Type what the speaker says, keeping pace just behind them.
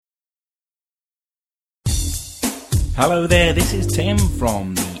Hello there, this is Tim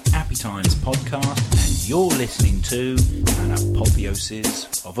from the Happy Times podcast, and you're listening to An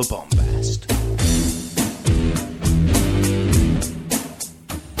Apotheosis of a Bombast.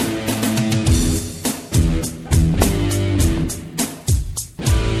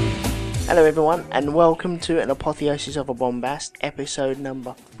 Hello everyone, and welcome to An Apotheosis of a Bombast, episode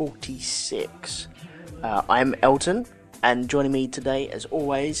number 46. I'm Elton, and joining me today, as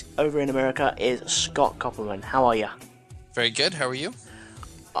always, over in America, is Scott Copperman. How are you? Very good. How are you?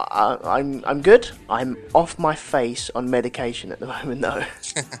 I'm good. I'm off my face on medication at the moment, though.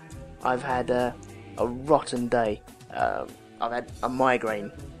 I've had a rotten day. I've had a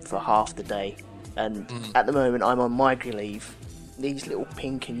migraine for half the day, and at the moment I'm on migraine leave. These little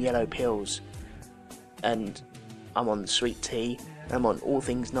pink and yellow pills, and I'm on sweet tea. I'm on all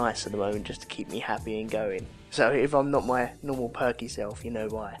things nice at the moment just to keep me happy and going. So if I'm not my normal perky self, you know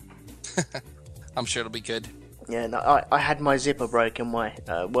why. I'm sure it'll be good. Yeah, no, I had my zipper broke in my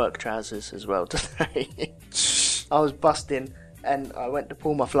work trousers as well today. I was busting, and I went to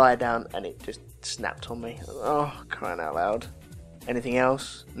pull my flyer down, and it just snapped on me. Oh, crying out loud. Anything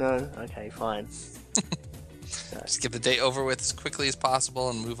else? No? Okay, fine. Just get the day over with as quickly as possible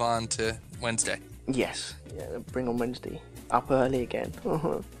and move on to Wednesday. Yes, yeah, bring on Wednesday. Up early again.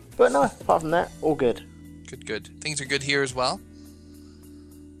 But no, apart from that, all good. Good. Things are good here as well.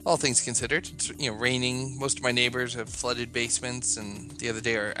 All things considered. It's, raining. Most of my neighbors have flooded basements, and the other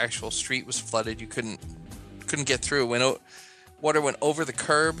day our actual street was flooded. You couldn't get through. Water went over the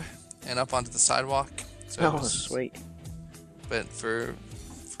curb and up onto the sidewalk. So sweet. But for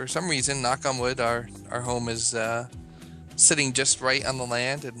some reason, knock on wood, our home is sitting just right on the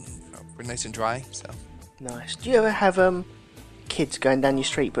land, and we're nice and dry. So nice. Do you ever have kids going down your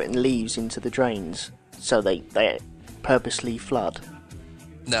street putting leaves into the drains so they purposely flood?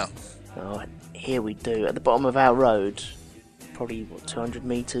 No. Oh, here we do. At the bottom of our road, probably 200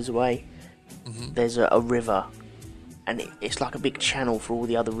 metres away, there's a river, and it's like a big channel for all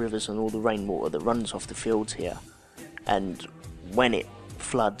the other rivers and all the rainwater that runs off the fields here. And when it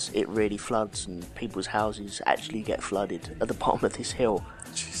floods, it really floods, and people's houses actually get flooded at the bottom of this hill.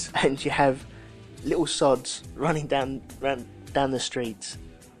 Jeez. And you have little sods running down the streets,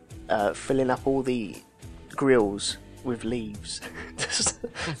 filling up all the grills with leaves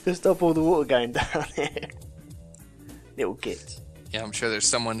to stop all the water going down here. Little kids. Yeah, I'm sure there's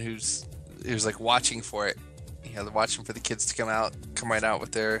someone who's like watching for it. They're watching for the kids to come right out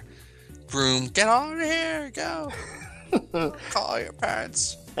with their broom. Get on here, go. Call your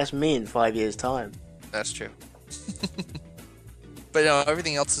parents. That's me in 5 years' time. That's true. But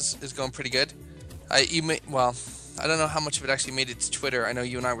everything else is going pretty good. I don't know how much of it actually made it to Twitter. I know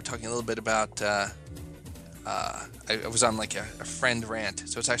you and I were talking a little bit about. I was on like a friend rant,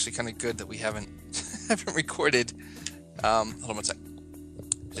 so it's actually kind of good that we haven't recorded. Hold on one sec.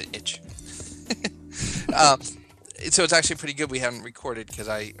 The itch. So it's actually pretty good we haven't recorded, because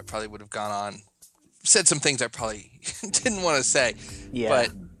I probably would have gone on, said some things I probably didn't want to say. Yeah.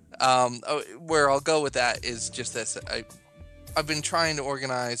 But where I'll go with that is just this. I've been trying to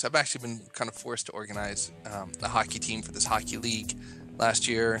organize. I've actually been kind of forced to organize a hockey team for this hockey league. Last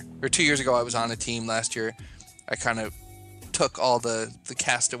year, or 2 years ago, I was on a team. Last year, I kind of took all the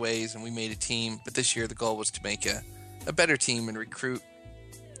castaways and we made a team. But this year, the goal was to make a better team and recruit.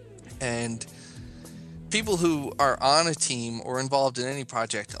 And people who are on a team or involved in any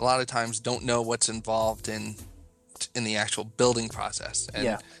project, a lot of times don't know what's involved in the actual building process.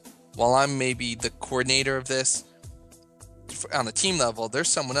 And while I'm maybe the coordinator of this, on a team level, there's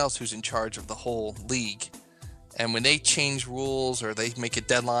someone else who's in charge of the whole league. And when they change rules, or they make a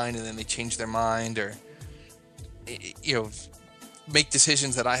deadline and then they change their mind, or make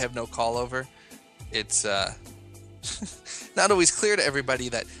decisions that I have no call over, it's not always clear to everybody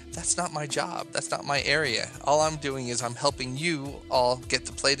that that's not my job, that's not my area. All I'm doing is I'm helping you all get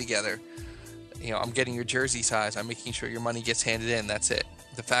to play together. I'm getting your jersey size, I'm making sure your money gets handed in, that's it.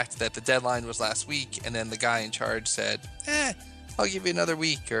 The fact that the deadline was last week, and then the guy in charge said, I'll give you another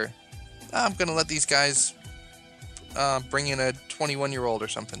week, or I'm going to let these guys bring in a 21-year-old or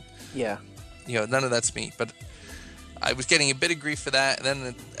something. Yeah. None of that's me. But I was getting a bit of grief for that. And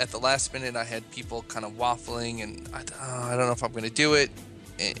then at the last minute, I had people kind of waffling, and I don't know if I'm going to do it,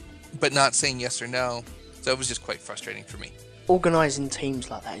 but not saying yes or no. So it was just quite frustrating for me. Organising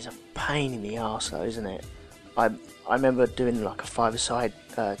teams like that is a pain in the arse, though, isn't it? I remember doing like a five-a-side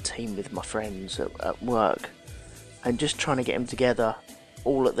team with my friends at work, and just trying to get them together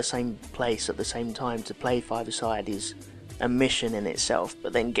all at the same place at the same time to play five-a-side is a mission in itself,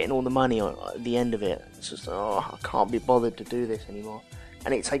 but then getting all the money at the end of it, it's just, I can't be bothered to do this anymore.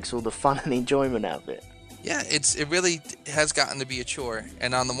 And it takes all the fun and enjoyment out of it. Yeah, it really has gotten to be a chore.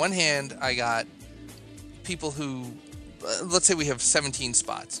 And on the one hand, I got people who, let's say we have 17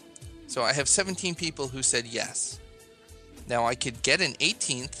 spots. So I have 17 people who said yes. Now I could get an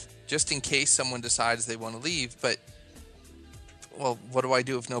 18th just in case someone decides they want to leave, but well, what do I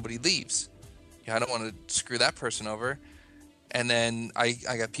do if nobody leaves? I don't want to screw that person over. And then I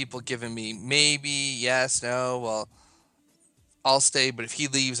got people giving me maybe, yes, no, well, I'll stay, but if he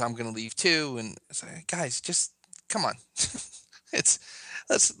leaves, I'm going to leave too. And it's like, guys, just come on. it's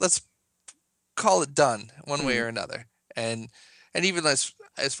let's call it done one way Mm. or another. And even as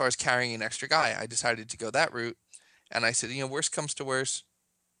far as carrying an extra guy, I decided to go that route. And I said, worst comes to worst,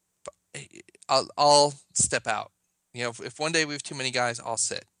 I'll step out. If one day we have too many guys, I'll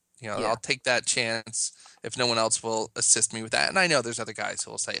sit. Yeah. I'll take that chance if no one else will assist me with that. And I know there's other guys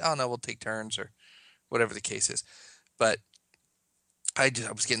who will say, "Oh no, we'll take turns," or whatever the case is. But I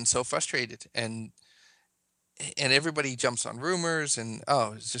was getting so frustrated, and everybody jumps on rumors, and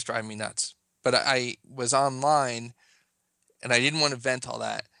it's just driving me nuts. But I was online, and I didn't want to vent all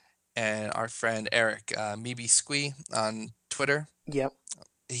that. And our friend Eric, Maybe Squee on Twitter, Yep.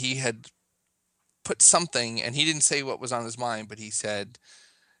 he had put something, and he didn't say what was on his mind, but he said,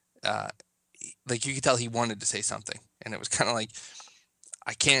 like you could tell he wanted to say something, and it was kind of like,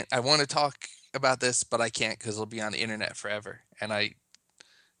 I want to talk about this, but I can't because it'll be on the internet forever. And I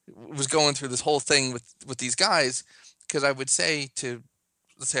was going through this whole thing with these guys because I would say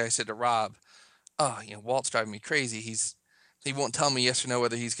let's say I said to Rob, Walt's driving me crazy. He won't tell me yes or no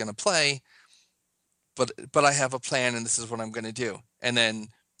whether he's going to play, but I have a plan and this is what I'm going to do. And then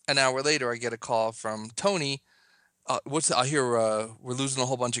an hour later, I get a call from Tony. I hear we're losing a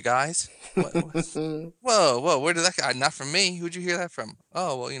whole bunch of guys. What? Whoa, where did that guy? Not from me. Who'd you hear that from?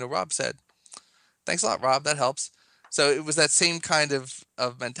 Oh, well, Rob said. Thanks a lot, Rob. That helps. So it was that same kind of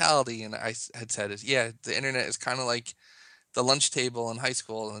mentality, and I had said, the internet is kind of like the lunch table in high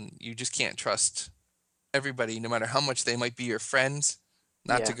school, and you just can't trust everybody, no matter how much they might be your friends,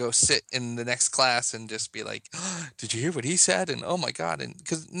 not to Yeah. go sit in the next class and just be like, oh, did you hear what he said? And oh my God, and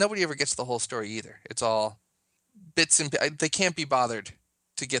because nobody ever gets the whole story either. It's all bits and they can't be bothered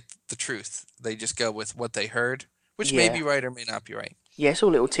to get the truth. They just go with what they heard, which may be Yeah. right or may not be right. Yeah, it's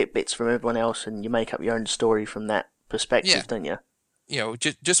all little tidbits from everyone else, and you make up your own story from that Yeah, perspective, don't you?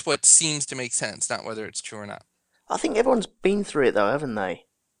 just what seems to make sense, not whether it's true or not. I think everyone's been through it though, haven't they?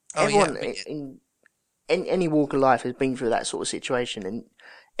 Oh yeah, Everyone in any walk of life has been through that sort of situation, and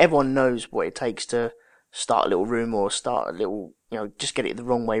everyone knows what it takes to start a little rumour or start a little, just get it the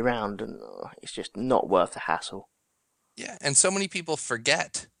wrong way round, and it's just not worth the hassle. yeah, and so many people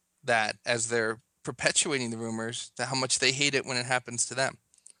forget that as they're perpetuating the rumors, that how much they hate it when it happens to them.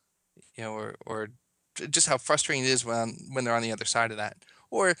 Or just how frustrating it is when they're on the other side of that.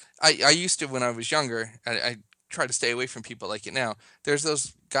 Or I used to when I was younger. I try to stay away from people like it now. There's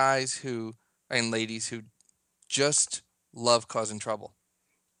those guys and ladies who just love causing trouble,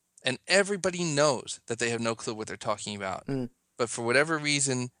 and everybody knows that they have no clue what they're talking about. Mm. But for whatever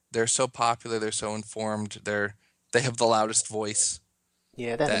reason, they're so popular, they're so informed, they have the loudest voice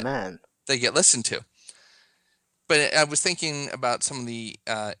Yeah, they're the that man. they get listened to. But I was thinking about some of the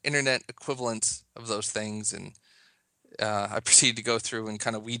internet equivalents of those things, and I proceeded to go through and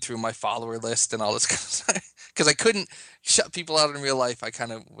kind of weed through my follower list and all this kind of stuff because I couldn't shut people out in real life. I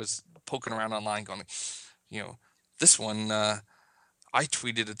kind of was poking around online, going, this one. I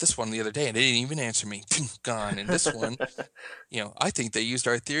tweeted at this one the other day and they didn't even answer me. Gone. And this one, I think they used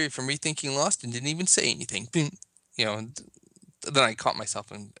our theory from Rethinking Lost and didn't even say anything. And then I caught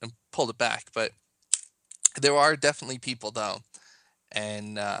myself and pulled it back. But there are definitely people, though,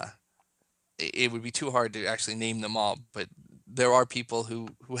 and it would be too hard to actually name them all. But there are people who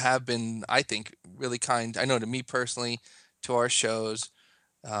have been, I think, really kind. I know to me personally, to our shows,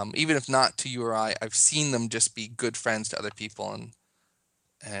 even if not to you or I've seen them just be good friends to other people,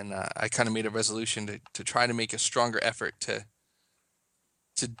 and I kind of made a resolution to try to make a stronger effort to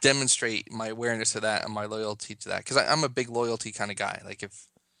demonstrate my awareness of that and my loyalty to that, because I'm a big loyalty kind of guy. Like if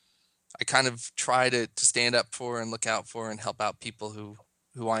I kind of try to stand up for and look out for and help out people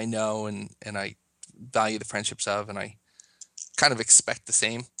who I know and I value the friendships of, and I kind of expect the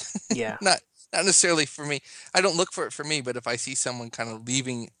same. Yeah. Not necessarily for me. I don't look for it for me, but if I see someone kind of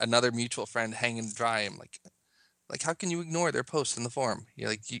leaving another mutual friend hanging dry, I'm like, how can you ignore their post in the forum? You're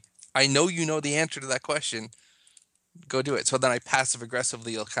like, I know you know the answer to that question. Go do it. So then I passive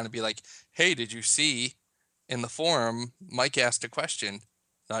aggressively will kind of be like, hey, did you see in the forum Mike asked a question?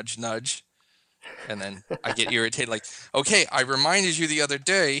 Nudge, nudge. And then I get irritated, like, okay, I reminded you the other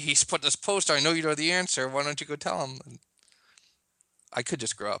day, he's put this post, I know you know the answer, why don't you go tell him? And I could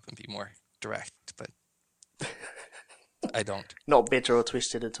just grow up and be more direct, but I don't. Not bitter or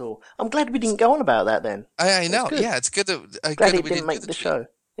twisted at all. I'm glad we didn't go on about that then. I know. good. Yeah, it's good that Glad good that it we didn't make do the show.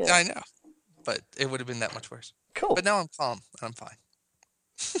 Yeah. I know, but it would have been that much worse. Cool. But now I'm calm and I'm fine.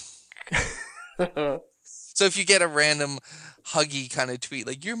 So if you get a random huggy kind of tweet,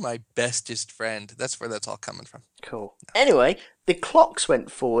 like, you're my bestest friend, that's where that's all coming from. Cool. Anyway, the clocks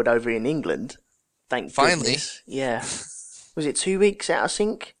went forward over in England. Thank Finally. goodness. Yeah. Was it 2 weeks out of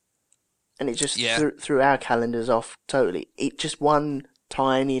sync? And it just threw our calendars off totally. It just one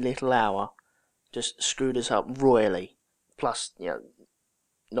tiny little hour just screwed us up royally. Plus,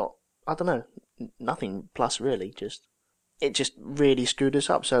 nothing plus really, it just really screwed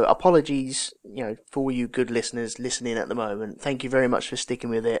us up. So apologies, for all you good listeners listening at the moment. Thank you very much for sticking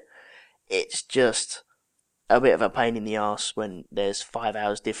with it. It's just a bit of a pain in the arse when there's 5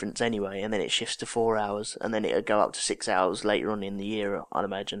 hours difference anyway, and then it shifts to 4 hours, and then it'll go up to 6 hours later on in the year, I'd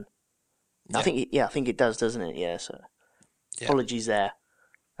imagine. Yeah. I think it does, doesn't it? Yeah, so apologies there.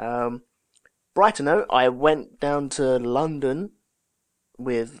 Brighter note, I went down to London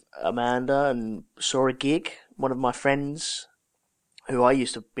with Amanda and saw a gig. One of my friends, who I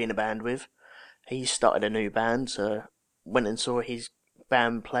used to be in a band with, he started a new band, so went and saw his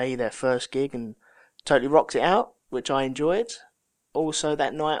band play their first gig and totally rocked it out, which I enjoyed. Also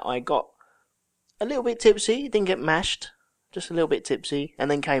that night I got a little bit tipsy, didn't get mashed, just a little bit tipsy, and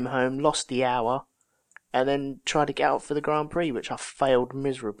then came home, lost the hour, and then tried to get out for the Grand Prix, which I failed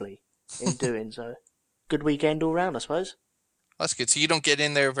miserably in doing, so good weekend all round, I suppose. That's good. So you don't get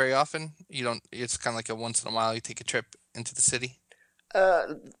in there very often? It's kind of like a once in a while you take a trip into the city?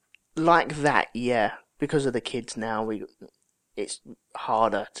 Like that, yeah. Because of the kids now, it's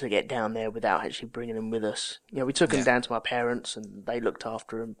harder to get down there without actually bringing them with us. We took them down to my parents and they looked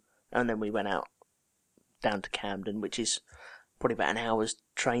after them, and then we went out down to Camden, which is probably about an hour's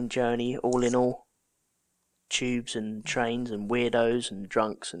train journey, all in all. Tubes and trains and weirdos and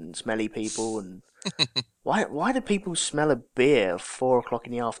drunks and smelly people and why do people smell a beer at 4 o'clock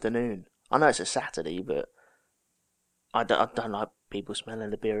in the afternoon? I know it's a Saturday, but I don't like people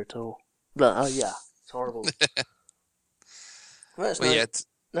smelling the beer at all. But, oh yeah, it's horrible. Well,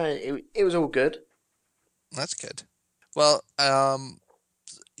 it was all good. That's good. Well,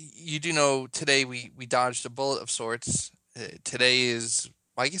 you do know today we dodged a bullet of sorts. Today is,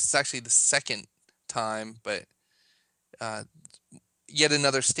 I guess it's actually the second time, but yet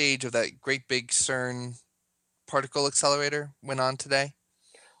another stage of that great big CERN particle accelerator went on today.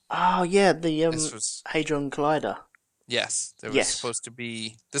 Oh yeah, the Hadron Collider. Yes, there was supposed to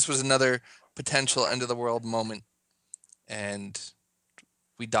be. This was another potential end of the world moment, and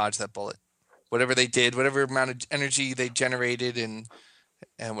we dodged that bullet. Whatever they did, whatever amount of energy they generated, and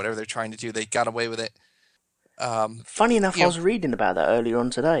whatever they're trying to do, they got away with it. Funny enough, I was reading about that earlier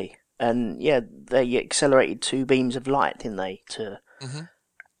on today. And yeah, they accelerated 2 beams of light, didn't they, to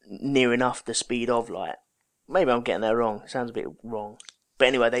near enough the speed of light. Maybe I'm getting that wrong. It sounds a bit wrong. But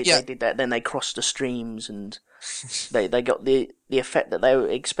anyway, they did that. Then they crossed the streams, and they got the effect that they were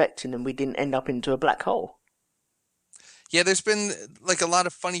expecting, and we didn't end up into a black hole. Yeah, there's been like a lot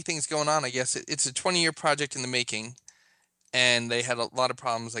of funny things going on. I guess it's a 20-year project in the making, and they had a lot of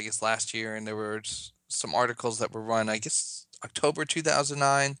problems, I guess, last year. And there were some articles that were run, I guess, October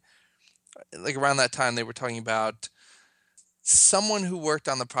 2009. Like around that time, they were talking about someone who worked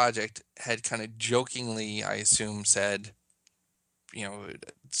on the project had kind of jokingly, I assume, said,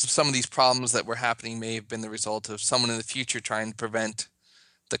 some of these problems that were happening may have been the result of someone in the future trying to prevent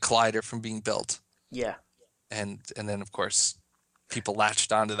the collider from being built. Yeah. And then, of course, people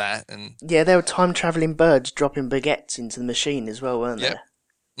latched onto that. And yeah, there were time-traveling birds dropping baguettes into the machine as well, weren't there?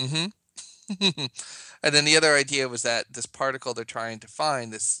 Mm-hmm. And then the other idea was that this particle they're trying to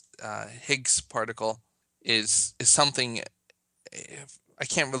find, this Higgs particle, is something, I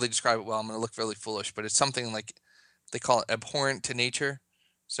can't really describe it well, I'm going to look really foolish, but it's something like, they call it abhorrent to nature.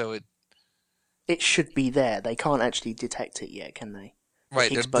 So it should be there. They can't actually detect it yet, can they?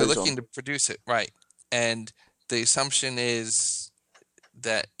 Right, they're looking to produce it, right. And the assumption is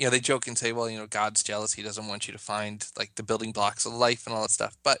that, they joke and say, well, God's jealous, he doesn't want you to find like the building blocks of life and all that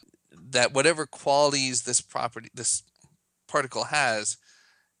stuff, but that whatever qualities this particle has,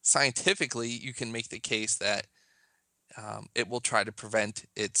 scientifically, you can make the case that it will try to prevent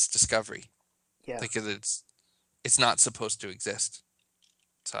its discovery. Yeah. Because it's not supposed to exist.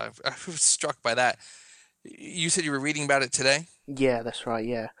 So I was struck by that. You said you were reading about it today? Yeah, that's right,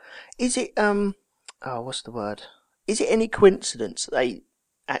 yeah. Is it, what's the word? Is it any coincidence they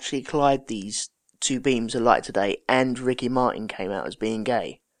actually collide these 2 beams of light today and Ricky Martin came out as being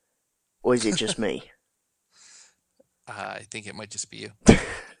gay? Or is it just me? I think it might just be you.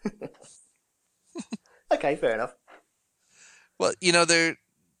 Okay, fair enough. Well,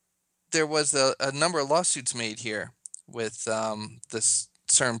 there was a number of lawsuits made here with this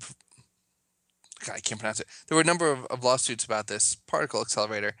CERN. God, I can't pronounce it. There were a number of lawsuits about this particle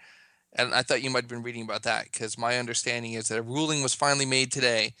accelerator, and I thought you might have been reading about that, because my understanding is that a ruling was finally made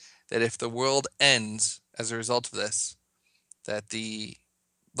today that if the world ends as a result of this, that the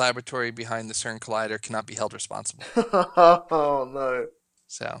laboratory behind the CERN collider cannot be held responsible. Oh no.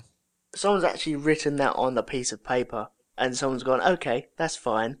 So, Someone's actually written that on a piece of paper, and someone's gone, okay, that's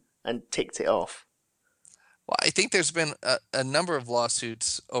fine, and ticked it off. well, I think there's been a number of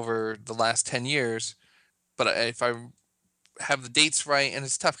lawsuits over the last 10 years, but if I have the dates right, and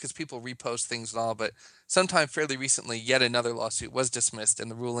it's tough because people repost things and all, but sometime fairly recently, yet another lawsuit was dismissed,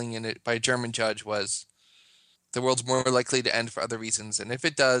 and the ruling in it by a German judge was the world's more likely to end for other reasons, and if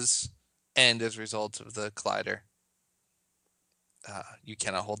it does end as a result of the collider, you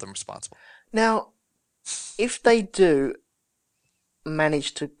cannot hold them responsible. Now, if they do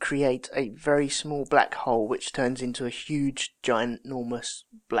manage to create a very small black hole which turns into a huge, giant, enormous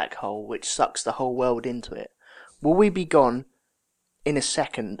black hole which sucks the whole world into it, will we be gone in a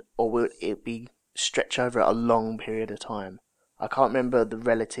second, or will it be stretched over a long period of time? I can't remember the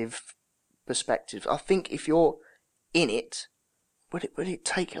relative perspectives. I think if you're in it, would it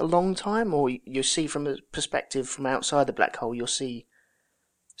take a long time, or you see from a perspective from outside the black hole, you'll see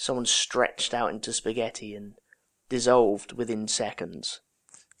someone stretched out into spaghetti and dissolved within seconds.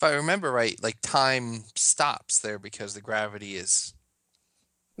 If I remember right, like time stops there because the gravity is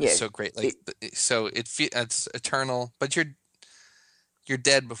so great. Like it's eternal, but you're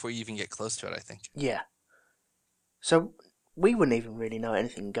dead before you even get close to it, I think. Yeah. So we wouldn't even really know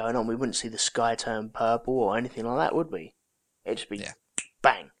anything going on. We wouldn't see the sky turn purple or anything like that, would we? It'd just be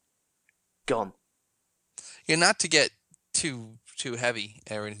bang, gone. Yeah, not to get too heavy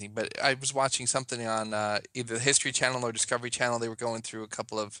or anything, but I was watching something on either the History Channel or Discovery Channel. They were going through a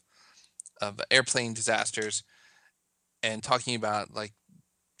couple of airplane disasters and talking about like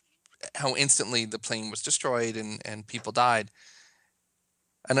how instantly the plane was destroyed and people died.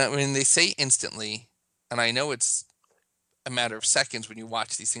 And I mean, they say instantly, and I know it's a matter of seconds when you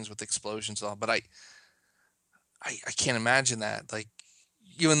watch these things with explosions and all, but I can't imagine that. Like,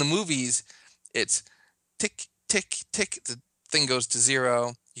 in the movies, it's tick, tick, tick, the thing goes to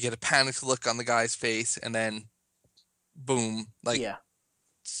zero, you get a panicked look on the guy's face, and then boom, like,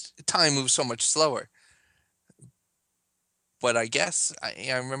 time moves so much slower. But I guess,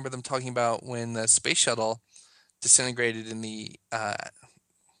 I remember them talking about when the space shuttle disintegrated in the,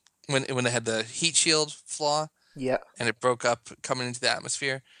 when they had the heat shield flaw, and it broke up coming into the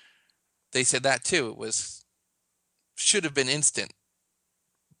atmosphere, they said that too. It should have been instant,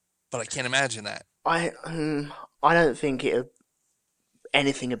 but I can't imagine that. I don't think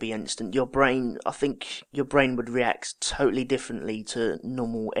anything would be instant. I think your brain would react totally differently to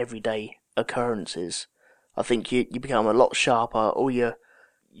normal everyday occurrences. I think you become a lot sharper, all your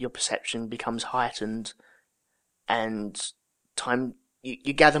perception becomes heightened, and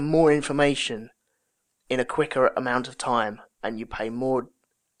you gather more information in a quicker amount of time, and you pay more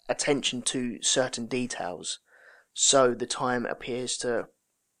attention to certain details, so the time appears to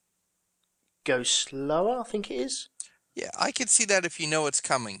go slower, I think it is. Yeah, I could see that if you know it's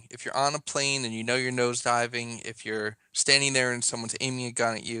coming. If you're on a plane and you know you're nosediving, if you're standing there and someone's aiming a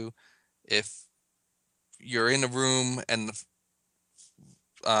gun at you, if you're in a room and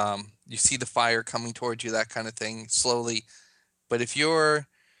you see the fire coming towards you, that kind of thing, slowly. But if you're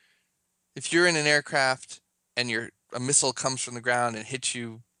in an aircraft and a missile comes from the ground and hits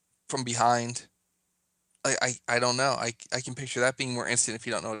you from behind, I don't know. I can picture that being more instant if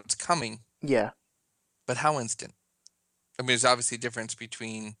you don't know it's coming. Yeah. But how instant? I mean, there's obviously a difference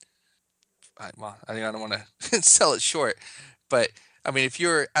between, I don't want to sell it short, but I mean, if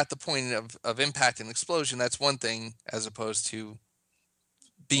you're at the point of impact and explosion, that's one thing, as opposed to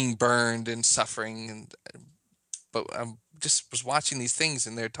being burned and suffering. But I just was watching these things,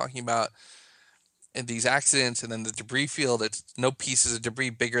 and they're talking about these accidents, and then the debris field. It's no pieces of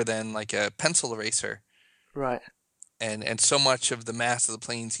debris bigger than like a pencil eraser. Right. And so much of the mass of the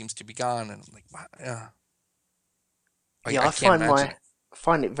plane seems to be gone, and I'm like, wow, yeah. I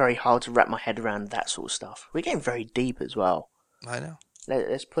find it very hard to wrap my head around that sort of stuff. We're getting very deep as well. I know.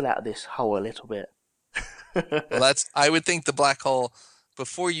 Let's pull out of this hole a little bit. Well, I would think the black hole,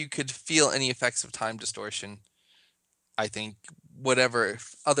 before you could feel any effects of time distortion, I think whatever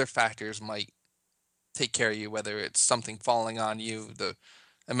other factors might take care of you, whether it's something falling on you, the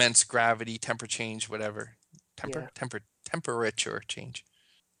immense gravity, temperature change, whatever. Temperature change.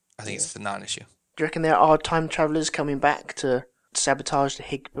 I think it's a non-issue. Do you reckon there are time travelers coming back to sabotage the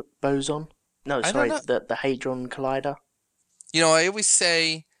Higgs boson? No, sorry, the Hadron Collider. I always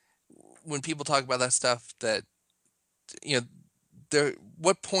say when people talk about that stuff that,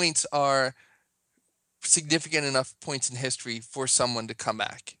 what points are significant enough points in history for someone to come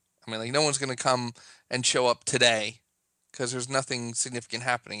back? I mean, like, no one's going to come and show up today because there's nothing significant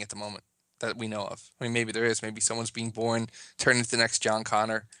happening at the moment that we know of. I mean, maybe there is. Maybe someone's being born, turned into the next John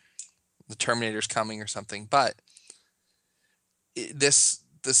Connor, the Terminator's coming or something. But this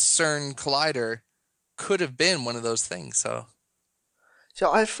CERN collider could have been one of those things. So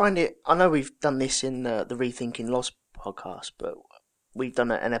I find it. I know we've done this in the Rethinking Lost podcast, but we've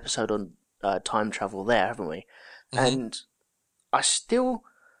done an episode on time travel there, haven't we? Mhm. And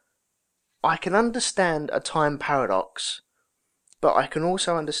I can understand a time paradox, but I can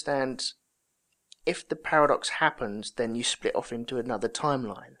also understand if the paradox happens, then you split off into another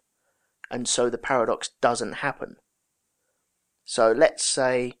timeline, and so the paradox doesn't happen. So let's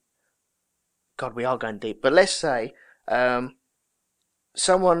say, God, we are going deep, but let's say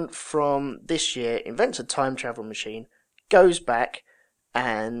someone from this year invents a time travel machine, goes back,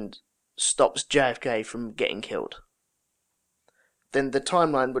 and stops JFK from getting killed. Then the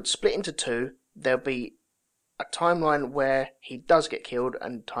timeline would split into two. There'll be a timeline where he does get killed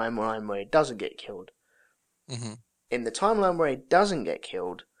and a timeline where he doesn't get killed. Mhm. In the timeline where he doesn't get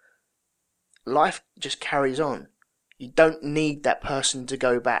killed, life just carries on. You don't need that person to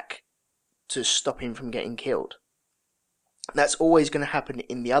go back to stop him from getting killed. That's always going to happen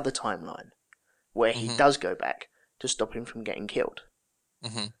in the other timeline, where he Mhm. does go back to stop him from getting killed.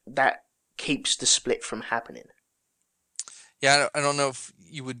 Mhm. That keeps the split from happening. Yeah, I don't know if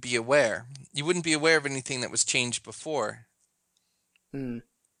you would be aware. You wouldn't be aware of anything that was changed before. Hmm.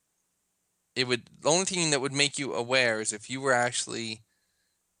 The only thing that would make you aware is if you were actually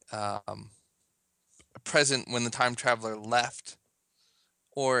um, present when the time traveler left,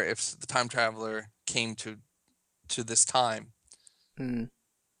 or if the time traveler came to this time. Hmm.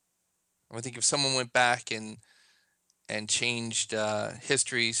 I think if someone went back and changed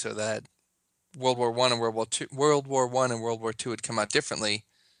history so that World War One and World War One and World War Two would come out differently,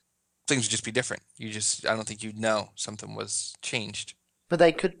 things would just be different. I don't think you'd know something was changed. But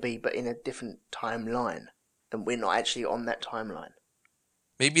they could be, but in a different timeline. And we're not actually on that timeline.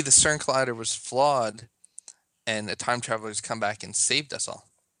 Maybe the CERN collider was flawed, and a time traveler's come back and saved us all.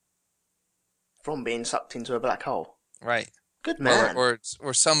 From being sucked into a black hole. Right. Good man. Or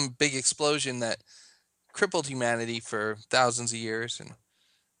some big explosion that crippled humanity for thousands of years, and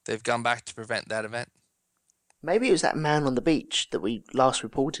they've gone back to prevent that event. Maybe it was that man on the beach that we last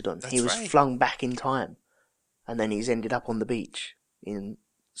reported on. That's he was right. flung back in time. And then he's ended up on the beach in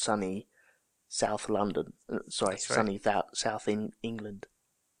sunny South London. Sorry, That's right. sunny South England.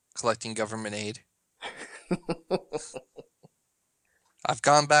 Collecting government aid. I've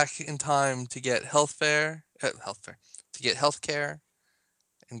gone back in time to get to get healthcare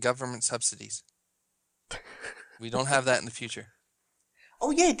and government subsidies. We don't have that in the future.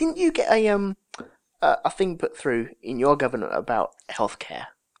 Oh yeah, didn't you get a thing put through in your government about healthcare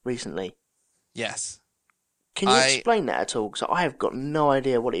recently? Yes. Can you explain that at all? Because I have got no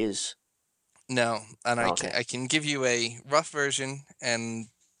idea what it is. No, and Okay. I can give you a rough version, and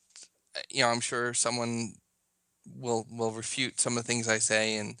I'm sure someone will refute some of the things I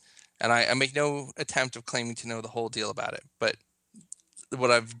say, and I make no attempt of claiming to know the whole deal about it. But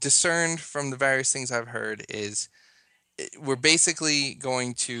what I've discerned from the various things I've heard is we're basically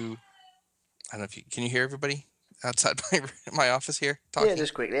going to. I don't know if can you hear everybody outside my office here talking? Yeah,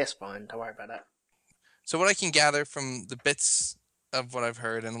 just quickly. That's fine. Don't worry about that. So what I can gather from the bits of what I've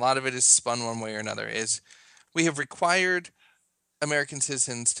heard, and a lot of it is spun one way or another, is we have required American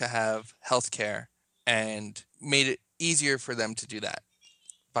citizens to have health care and made it easier for them to do that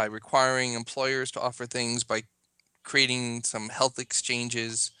by requiring employers to offer things, by creating some health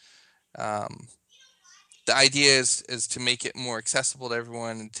exchanges. The idea is to make it more accessible to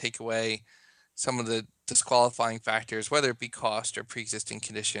everyone and take away some of the disqualifying factors, whether it be cost or pre-existing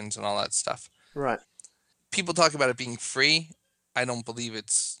conditions and all that stuff. Right. People talk about it being free. I don't believe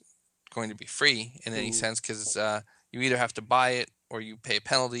it's going to be free in any sense, because you either have to buy it or you pay a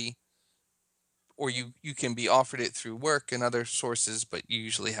penalty, or you can be offered it through work and other sources, but you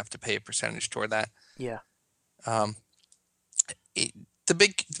usually have to pay a percentage toward that. Yeah. The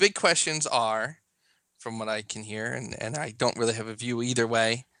big questions are, from what I can hear, and I don't really have a view either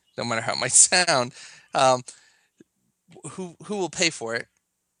way, no matter how it might sound, who will pay for it?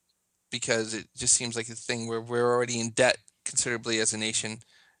 Because it just seems like a thing where we're already in debt considerably as a nation.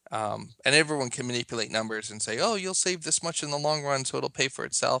 And everyone can manipulate numbers and say, oh, you'll save this much in the long run, so it'll pay for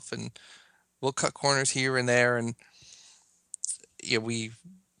itself, and we'll cut corners here and there. And we've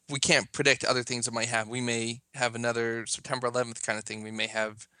we can't predict other things that might happen. We may have another September 11th kind of thing. We may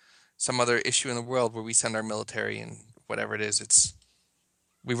have some other issue in the world where we send our military and whatever it is,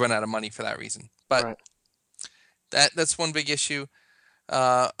 we run out of money for that reason. But Right. that's one big issue.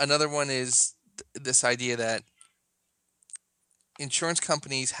 Another one is this idea that insurance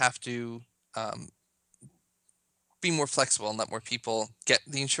companies have to be more flexible and let more people get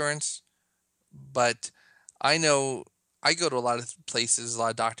the insurance. But I know I go to a lot of places, a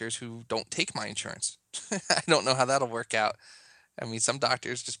lot of doctors who don't take my insurance. I don't know how that'll work out. I mean, some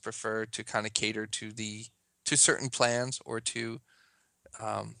doctors just prefer to kind of cater to certain plans or to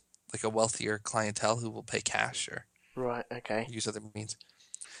like a wealthier clientele who will pay cash or Right. Okay. use other means.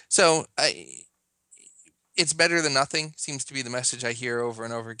 So it's better than nothing, seems to be the message I hear over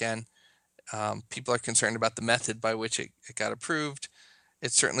and over again. People are concerned about the method by which it got approved.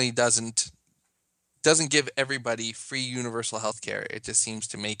 It certainly doesn't give everybody free universal health care. It just seems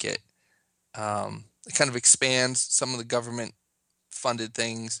to make it, it kind of expands some of the government funded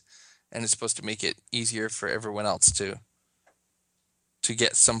things, and it's supposed to make it easier for everyone else to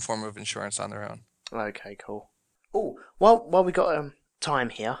get some form of insurance on their own. Okay. Cool. Oh, while we got time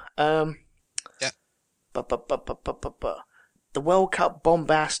here, Yeah. The World Cup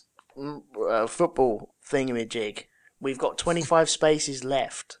bombast football thingamajig. We've got 25 spaces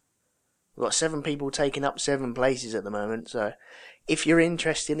left. We've got 7 people taking up 7 places at the moment. So, if you're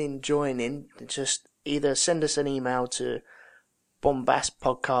interested in joining, just either send us an email to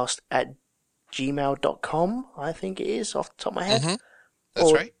bombastpodcast@gmail.com. I think it is off the top of my head. Mm-hmm. That's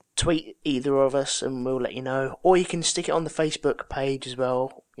or right. tweet either of us and we'll let you know. Or you can stick it on the Facebook page as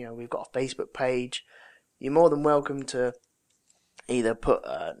well. You know, we've got a Facebook page. You're more than welcome to either put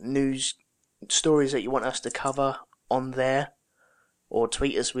news stories that you want us to cover on there, or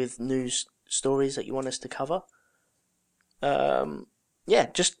tweet us with news stories that you want us to cover. Yeah,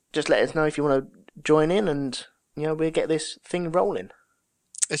 just let us know if you want to join in, and you know, we'll get this thing rolling.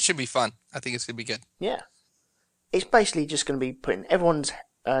 It should be fun. I think it's going to be good. Yeah, it's basically just going to be putting everyone's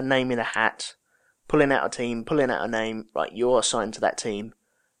name in a hat, pulling out a team, pulling out a name. Right, you're assigned to that team,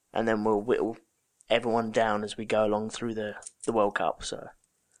 and then we'll whittle everyone down as we go along through the World Cup. So,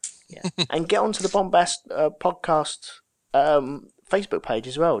 yeah, and get onto the Bombast podcast Facebook page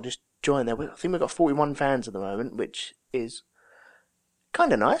as well. Just join there. I think we've got 41 fans at the moment, which is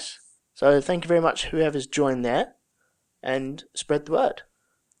kind of nice. So thank you very much, whoever's joined there, and spread the word.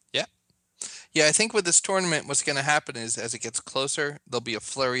 Yeah, I think with this tournament, what's going to happen is as it gets closer, there'll be a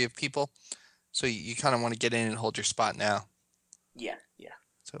flurry of people. So you kind of want to get in and hold your spot now. Yeah.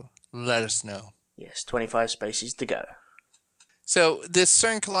 So let us know. Yes, 25 spaces to go. So this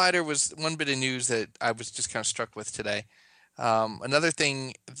CERN Collider was one bit of news that I was just kind of struck with today. Another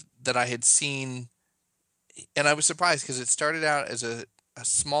thing that I had seen, and I was surprised because it started out as a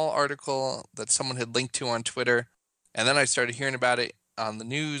small article that someone had linked to on Twitter, and then I started hearing about it on the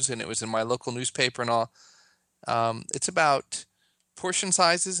news, and it was in my local newspaper and all. It's about portion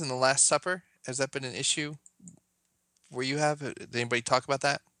sizes in the Last Supper. Has that been an issue where you have? Did anybody talk about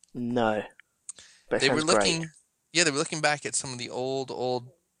that? No. But They were looking, great. yeah, they were looking back at some of the old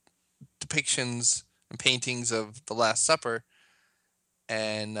depictions and paintings of the Last Supper,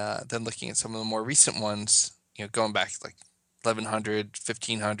 and then looking at some of the more recent ones, you know, going back like 1100,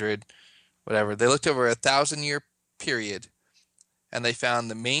 1500, whatever. They looked over a 1,000-year period, and they found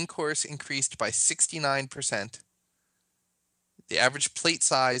the main course increased by 69%. The average plate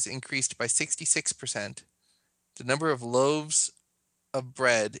size increased by 66%. The number of loaves of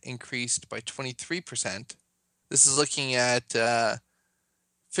bread increased by 23%. This is looking at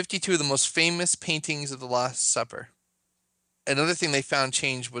 52 of the most famous paintings of the Last Supper. Another thing they found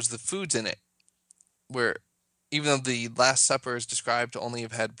changed was the foods in it, where even though the Last Supper is described to only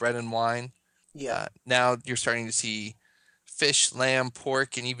have had bread and wine, Yeah. now you're starting to see fish, lamb,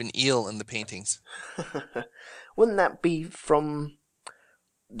 pork, and even eel in the paintings. Wouldn't that be from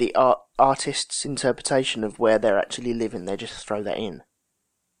the artist's interpretation of where they're actually living? They just throw that in.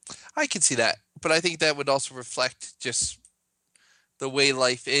 I could see that, but I think that would also reflect just the way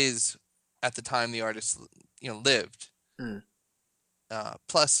life is at the time the artist, lived. Mm.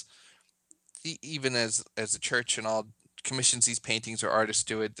 Plus, even as the church and all commissions these paintings or artists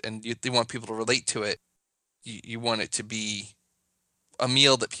do it, and they want people to relate to it. You want it to be a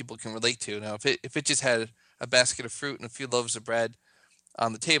meal that people can relate to. Now, if it just had a basket of fruit and a few loaves of bread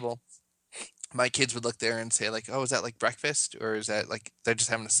on the table, my kids would look there and say like, "Oh, is that like breakfast, or is that like they're just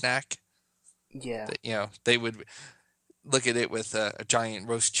having a snack?" Yeah. They would look at it with a giant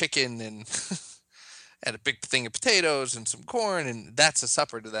roast chicken and and a big thing of potatoes and some corn, and that's a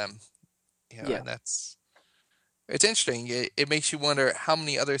supper to them. Yeah. And that's It's interesting. It makes you wonder how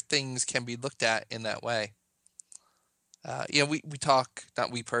many other things can be looked at in that way. We talk,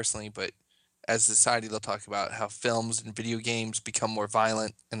 not we personally, but as a society, they'll talk about how films and video games become more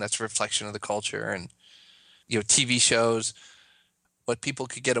violent, and that's a reflection of the culture. And, TV shows, what people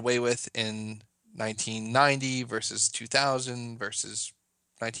could get away with in 1990 versus 2000 versus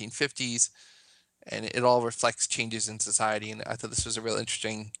 1950s. And it all reflects changes in society. And I thought this was a real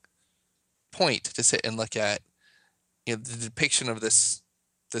interesting point to sit and look at, the depiction of this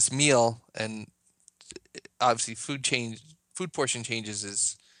meal, and obviously food portion changes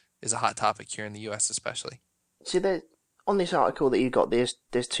is a hot topic here in the U.S. especially. See, on this article that you got, there's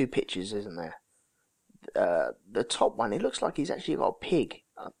two pictures, isn't there? The top one, it looks like he's actually got a pig.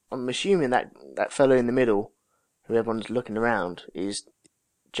 I'm assuming that fellow in the middle, who everyone's looking around, is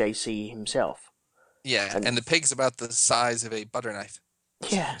JC himself. Yeah, and the pig's about the size of a butter knife.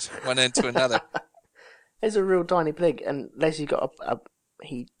 Yeah. One end to another. It's a real tiny pig, and Leslie got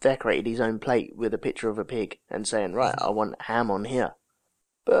he decorated his own plate with a picture of a pig and saying, right, I want ham on here.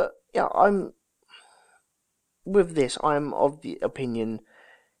 But, yeah, with this, I'm of the opinion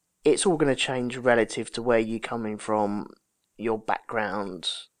it's all going to change relative to where you're coming from, your background,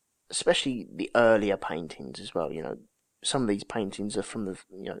 especially the earlier paintings as well. Some of these paintings are from the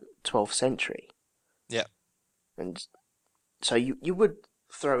 12th century. Yeah. And so you would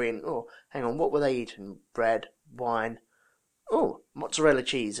throw in, oh, hang on, what were they eating? Bread, wine, oh, mozzarella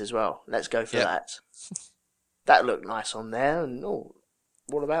cheese as well. Let's go for that. That looked nice on there. And, oh,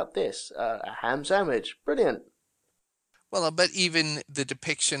 what about this? A ham sandwich. Brilliant. Well, but even the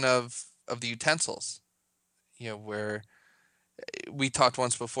depiction of the utensils, where we talked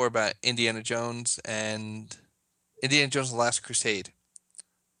once before about Indiana Jones and Indiana Jones and the Last Crusade,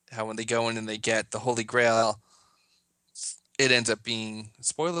 how when they go in and they get the Holy Grail, it ends up being,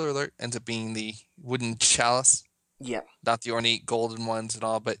 spoiler alert, ends up being the wooden chalice. Yeah. Not the ornate golden ones and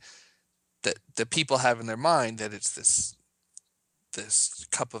all, but the people have in their mind that it's this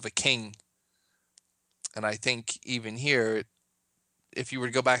cup of a king. And I think even here, if you were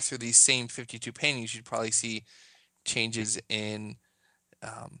to go back through these same 52 paintings, you'd probably see changes in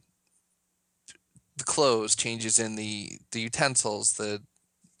the clothes, changes in the utensils, the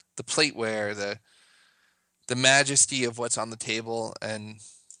plateware, the majesty of what's on the table, and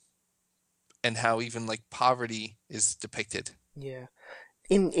how even like poverty is depicted. Yeah.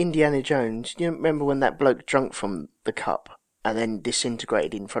 In Indiana Jones, do you remember when that bloke drunk from the cup and then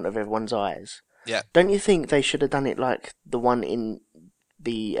disintegrated in front of everyone's eyes? Yeah. Don't you think they should have done it like the one in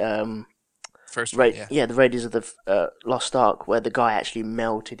the first one, the Raiders of the Lost Ark, where the guy actually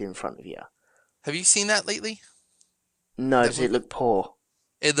melted in front of you? Have you seen that lately? No, does it look poor?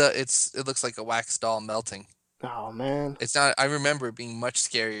 It looks like a wax doll melting. Oh man, it's not. I remember it being much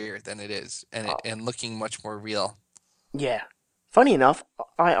scarier than it is, and looking much more real. Yeah. Funny enough,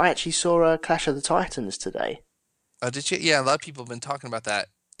 I actually saw Clash of the Titans today. Oh, did you? Yeah, a lot of people have been talking about that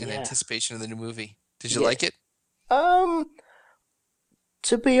in anticipation of the new movie. Did you like it?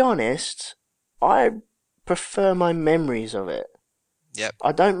 To be honest, I prefer my memories of it. Yep.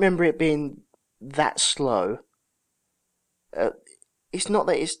 I don't remember it being that slow. It's not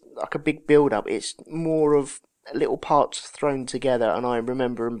that it's like a big build-up. It's more of little parts thrown together, and I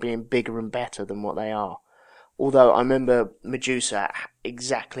remember them being bigger and better than what they are. Although I remember Medusa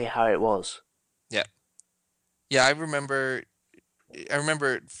exactly how it was. Yeah. Yeah, I remember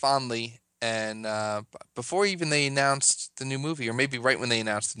it fondly, and before even they announced the new movie, or maybe right when they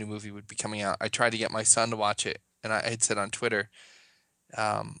announced the new movie would be coming out, I tried to get my son to watch it, and I had said on Twitter,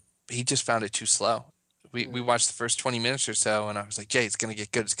 he just found it too slow. We watched the first 20 minutes or so, and I was like, Jay, it's going to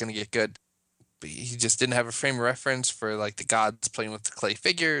get good, it's going to get good. But he just didn't have a frame of reference for like the gods playing with the clay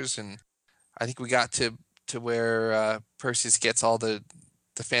figures, and I think we got to where Perseus gets all the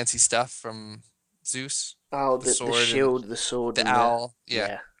fancy stuff from Zeus. Oh, the shield, the sword, the and owl.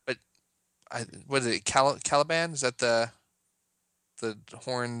 Yeah. But what is it? Caliban? Is that the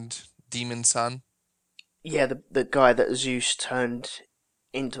horned demon son? Yeah, the guy that Zeus turned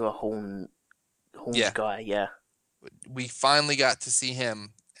into a horned guy. Yeah. We finally got to see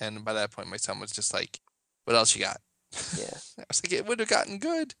him, and by that point, my son was just like, "What else you got?" Yeah. I was like, "It would have gotten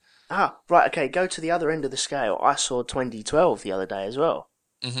good." Ah, right. Okay, go to the other end of the scale. I saw 2012 the other day as well.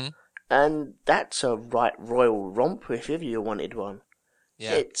 Mm-hmm. And that's a right royal romp if ever you wanted one.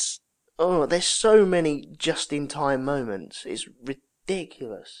 Yeah. There's so many just-in-time moments. It's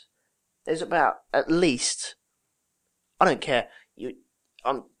ridiculous. There's about at least, I don't care.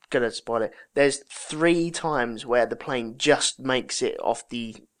 I'm gonna spoil it. There's 3 times where the plane just makes it off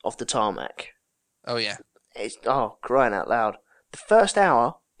the tarmac. Oh yeah. It's crying out loud. The first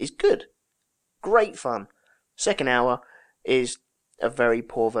hour is good, great fun. Second hour is a very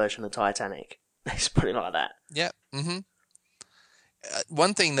poor version of Titanic. Let's put it like that. Yeah. Mm-hmm.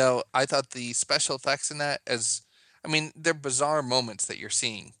 One thing though, I thought the special effects in that, they're bizarre moments that you're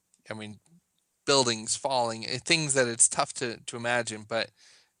seeing. I mean, buildings falling, things that it's tough to imagine, but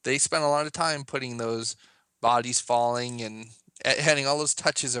they spent a lot of time putting those bodies falling and adding all those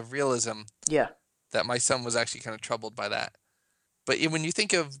touches of realism. Yeah. That my son was actually kind of troubled by that. But when you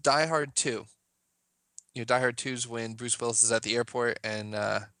think of Die Hard 2, Die Hard 2 is when Bruce Willis is at the airport and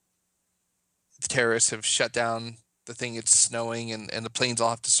the terrorists have shut down the thing. It's snowing and the planes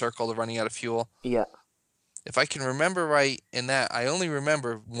all have to circle. They're running out of fuel. Yeah. If I can remember right in that, I only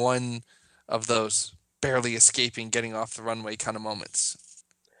remember one of those barely escaping, getting off the runway kind of moments.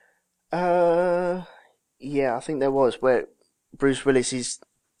 Yeah, I think there was, where Bruce Willis is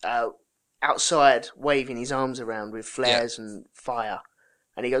outside waving his arms around with flares and fire.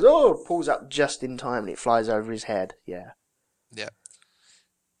 And he goes, oh, pulls up just in time and it flies over his head. Yeah. Yeah.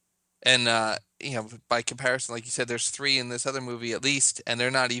 And, by comparison, like you said, there's 3 in this other movie at least, and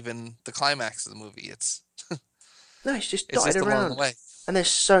they're not even the climax of the movie. No, it's just it's dotted just around. along the way. And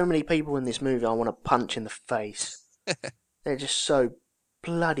there's so many people in this movie I want to punch in the face. They're just so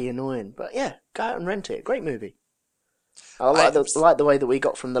bloody annoying. But yeah, go out and rent it. Great movie. I like the way that we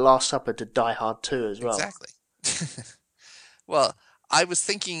got from The Last Supper to Die Hard 2 as well. Exactly. Well, I was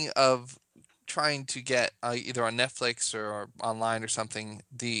thinking of trying to get either on Netflix or online or something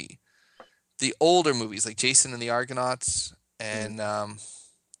the older movies like Jason and the Argonauts and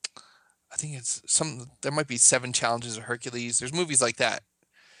I think there might be 7 Challenges of Hercules. There's movies like that.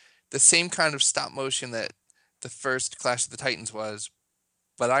 The same kind of stop motion that the first Clash of the Titans was,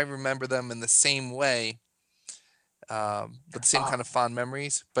 but I remember them in the same way, with the same kind of fond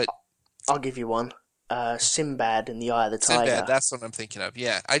memories. But I'll give you one. Sinbad and the Eye of the Tiger. Sinbad, that's what I'm thinking of.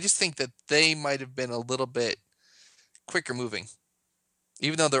 Yeah, I just think that they might have been a little bit quicker moving.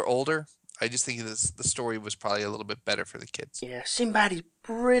 Even though they're older, I just think the story was probably a little bit better for the kids. Yeah, Sinbad is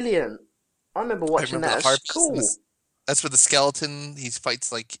brilliant. I remember watching that at school. That's where the skeleton, he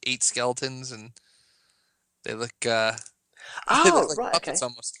fights like 8 skeletons and they look, they look like right, puppets okay.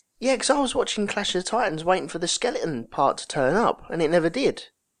 almost. Yeah, because I was watching Clash of the Titans waiting for the skeleton part to turn up, and it never did.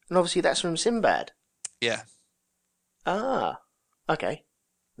 And obviously that's from Sinbad. Yeah. Ah, okay.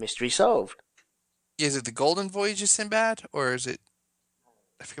 Mystery solved. Is it the Golden Voyage of Sinbad, or is it,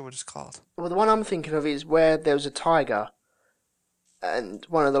 I forget what it's called. Well, the one I'm thinking of is where there was a tiger, and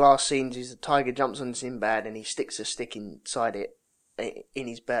one of the last scenes is the tiger jumps on Sinbad and he sticks a stick inside it, in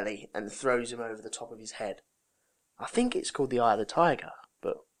his belly, and throws him over the top of his head. I think it's called The Eye of the Tiger,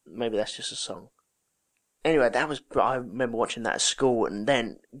 but maybe that's just a song. Anyway, I remember watching that at school and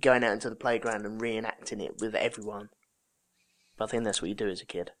then going out into the playground and reenacting it with everyone. But I think that's what you do as a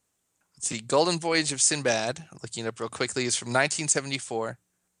kid. Let's see, Golden Voyage of Sinbad, looking it up real quickly, is from 1974.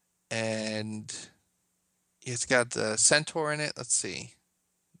 And it's got the centaur in it. Let's see.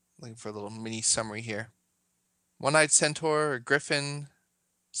 Looking for a little mini summary here. One-eyed centaur, a griffin,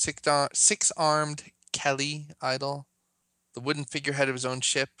 six-armed Kelly idol, the wooden figurehead of his own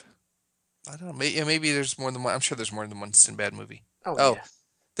ship. I don't know. Maybe there's more than one. I'm sure there's more than one Sinbad movie. Oh, yeah.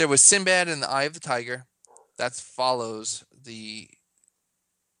 There was Sinbad and the Eye of the Tiger. That follows the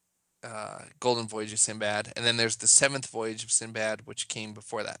Golden Voyage of Sinbad. And then there's the 7th Voyage of Sinbad, which came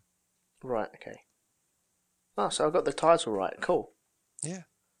before that. Right, okay. Oh, so I got the title right. Cool. Yeah.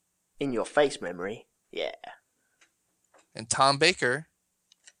 In your face memory. Yeah. And Tom Baker,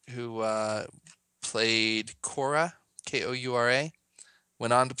 who played Koura, Koura,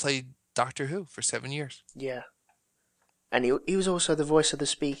 went on to play Doctor Who for 7 years. Yeah. And he was also the voice of the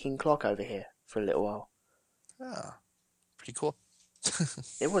speaking clock over here for a little while. Oh, pretty cool.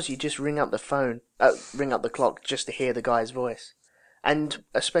 It was, you just ring up the clock just to hear the guy's voice. And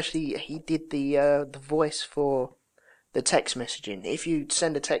especially, he did the voice for the text messaging. If you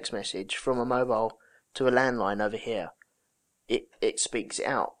send a text message from a mobile to a landline over here, it speaks it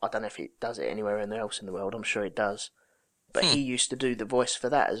out. I don't know if it does it anywhere else in the world. I'm sure it does. But he used to do the voice for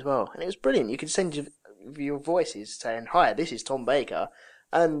that as well. And it was brilliant. You could send your voices saying, "Hi, this is Tom Baker,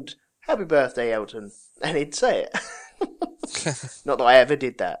 and happy birthday, Elton." And he'd say it. Not that I ever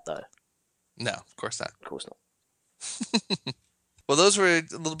did that, though. No, of course not. Of course not. Well, those were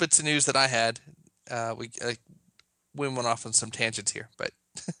little bits of news that I had. We went off on some tangents here, but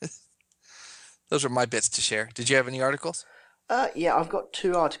those were my bits to share. Did you have any articles? Yeah, I've got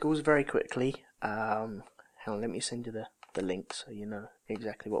 2 articles very quickly. Hang on, let me send you the link so you know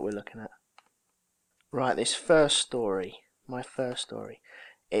exactly what we're looking at. Right, my first story.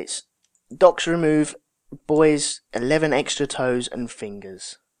 It's docs remove boys' 11 extra toes and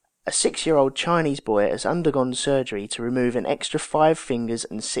fingers. A 6-year-old Chinese boy has undergone surgery to remove an extra 5 fingers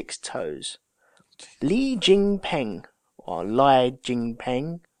and 6 toes. Li Jingpeng, or Lai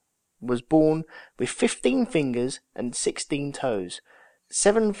Jingpeng, was born with 15 fingers and 16 toes.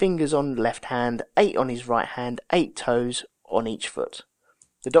 7 fingers on left hand, 8 on his right hand, 8 toes on each foot.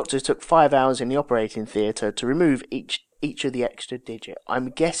 The doctors took 5 hours in the operating theatre to remove each of the extra digit. I'm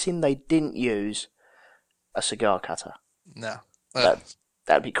guessing they didn't use a cigar cutter. No.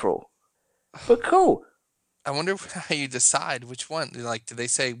 That'd be cruel. But cool. I wonder how you decide which one. Like, do they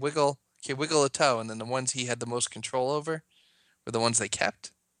say wiggle a toe, and then the ones he had the most control over were the ones they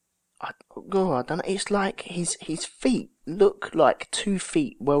kept? I don't know. It's like his feet look like 2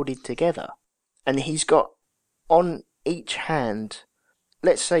 feet welded together. And he's got on each hand,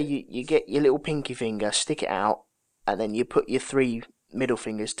 let's say you get your little pinky finger, stick it out, and then you put your 3 middle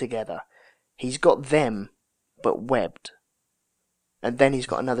fingers together. He's got them, but webbed. And then he's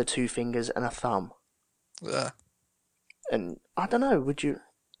got another 2 fingers and a thumb. And I don't know,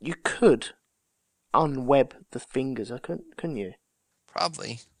 you could unweb the fingers, couldn't you?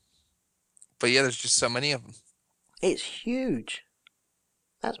 Probably. But yeah, there's just so many of them. It's huge.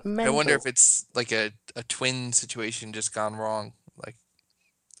 That's mental. I wonder if it's like a twin situation just gone wrong. Like,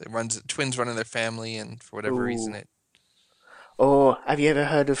 twins run in their family, and for whatever reason it... Or, have you ever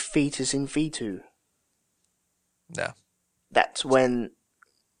heard of fetus in fetu? No. That's when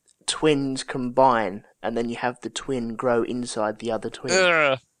twins combine, and then you have the twin grow inside the other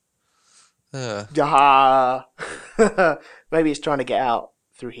twin. Maybe he's trying to get out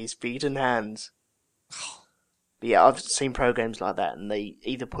through his feet and hands. But yeah, I've seen programs like that, and they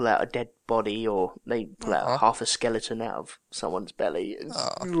either pull out a dead body or they pull out half a skeleton out of someone's belly.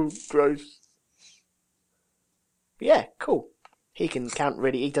 It's gross. But yeah, cool. He can count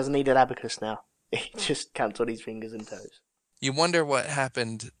really. He doesn't need an abacus now. He just counts on his fingers and toes. You wonder what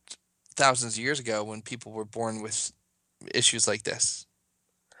happened thousands of years ago when people were born with issues like this.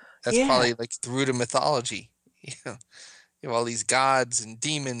 That's probably like the root of mythology. You know, all these gods and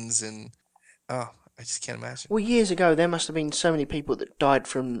demons and I just can't imagine. Well, years ago there must have been so many people that died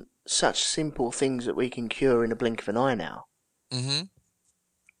from such simple things that we can cure in a blink of an eye now. Mm-hmm.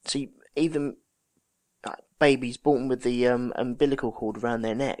 See, even babies born with the umbilical cord around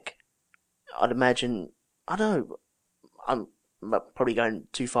their neck, I'd imagine, I don't know, I'm probably going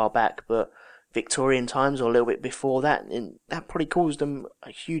too far back, but Victorian times or a little bit before that, and that probably caused them a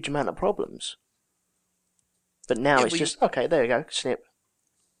huge amount of problems. But now it's just, okay, there you go, snip,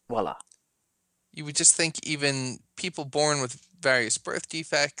 voila. You would just think even people born with various birth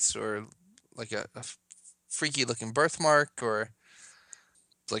defects or like a freaky looking birthmark or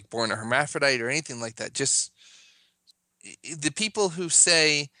like born a hermaphrodite or anything like that, just the people who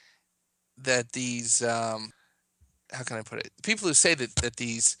say that these, how can I put it? The people who say that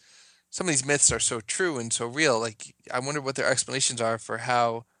these, some of these myths are so true and so real, like, I wonder what their explanations are for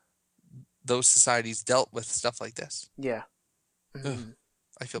how those societies dealt with stuff like this. Yeah. Mm-hmm.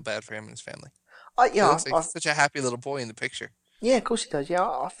 I feel bad for him and his family. Yeah, he looks like such a happy little boy in the picture. Yeah, of course he does. Yeah,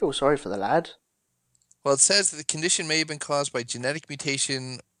 I feel sorry for the lad. Well, it says that the condition may have been caused by genetic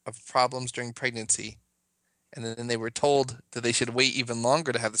mutation of problems during pregnancy. And then they were told that they should wait even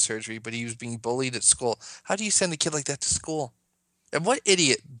longer to have the surgery, but he was being bullied at school. How do you send a kid like that to school? And what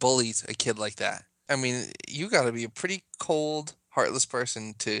idiot bullies a kid like that? I mean, you got to be a pretty cold, heartless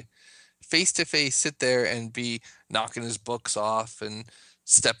person to face-to-face sit there and be knocking his books off and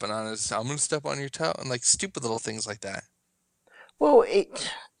stepping on his, I'm going to step on your toe, and like stupid little things like that. Well,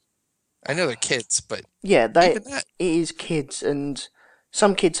 I know they're kids, but yeah, it is kids, and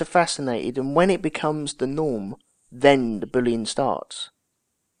some kids are fascinated, and when it becomes the norm, then the bullying starts.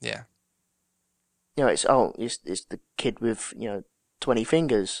 Yeah. You know, it's the kid with, 20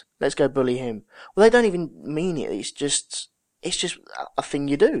 fingers. Let's go bully him. Well, they don't even mean it. It's just a thing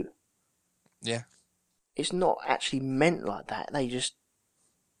you do. Yeah. It's not actually meant like that. They just,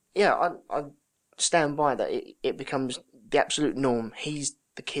 I stand by that. It becomes the absolute norm. He's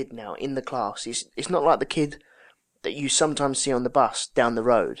the kid now in the class. It's not like the kid that you sometimes see on the bus down the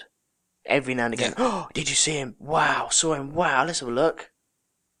road. Every now and again, oh, did you see him? Wow, saw him. Wow, let's have a look.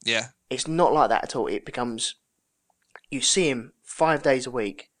 Yeah. It's not like that at all. It becomes, you see him 5 days a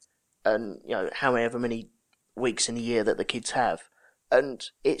week, and however many weeks in a year that the kids have, and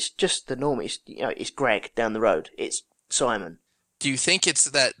it's just the norm. It's Greg down the road. It's Simon. Do you think it's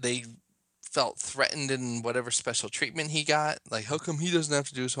that they felt threatened in whatever special treatment he got? Like, how come he doesn't have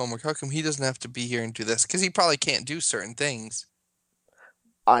to do his homework? How come he doesn't have to be here and do this? Because he probably can't do certain things.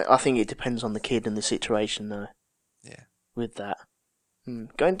 I think it depends on the kid and the situation, though. Yeah. With that.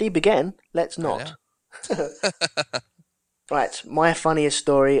 Going deep again, let's not. Right, my funniest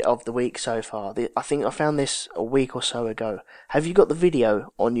story of the week so far. I think I found this a week or so ago. Have you got the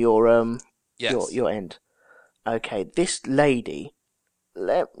video on your Yes. your end? Okay, this lady.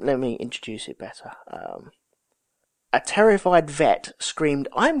 Let me introduce it better. A terrified vet screamed,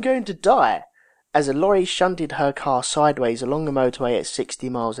 "I'm going to die!" as a lorry shunted her car sideways along the motorway at 60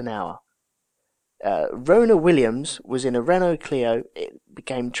 miles an hour. Rona Williams was in a Renault Clio. It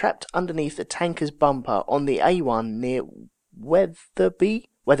became trapped underneath a tanker's bumper on the A1 near Wetherby,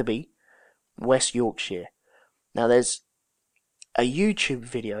 West Yorkshire. Now there's a YouTube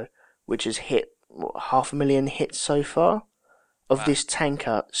video which has hit 500,000 hits so far of this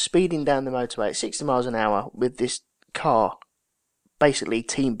tanker speeding down the motorway at 60 miles an hour with this car basically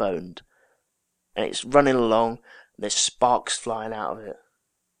T-boned. And it's running along, and there's sparks flying out of it.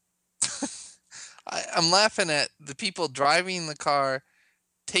 I'm laughing at the people driving the car,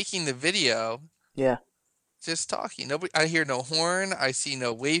 taking the video, Yeah. just talking. Nobody. I hear no horn. I see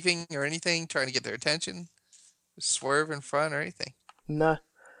no waving or anything, trying to get their attention. Swerve in front or anything. No.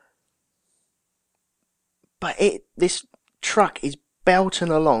 But this truck is belting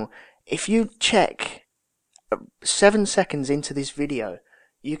along. If you check 7 seconds into this video,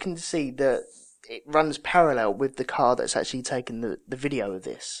 you can see that it runs parallel with the car that's actually taken the video of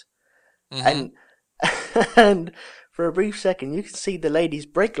this. Mm-hmm. And for a brief second, you can see the lady's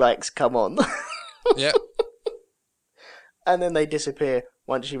brake lights come on. Yep. And then they disappear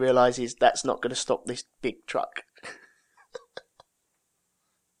once she realises that's not going to stop this big truck.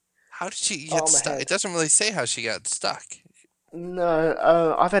 How did she get stuck? Head. It doesn't really say how she got stuck.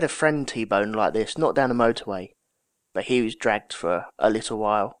 No, I've had a friend T-bone like this, not down a motorway, but he was dragged for a little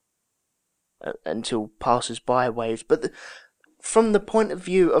while until passers-by waved. But from the point of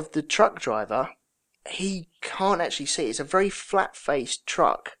view of the truck driver, he can't actually see. It's a very flat-faced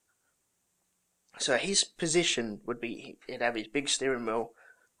truck. So his position would be, he'd have his big steering wheel,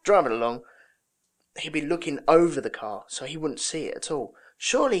 driving along, he'd be looking over the car, so he wouldn't see it at all.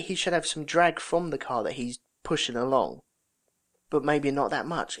 Surely he should have some drag from the car that he's pushing along, but maybe not that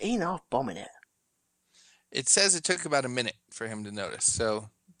much. He's half bombing it. It says it took about a minute for him to notice,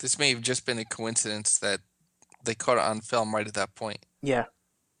 so this may have just been a coincidence that they caught it on film right at that point. Yeah.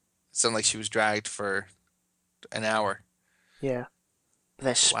 It sounded like she was dragged for an hour. Yeah.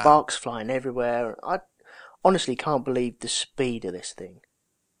 There's sparks flying everywhere. I honestly can't believe the speed of this thing.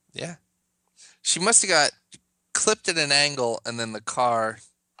 Yeah. She must have got clipped at an angle and then the car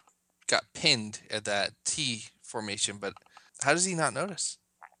got pinned at that T formation, but how does he not notice?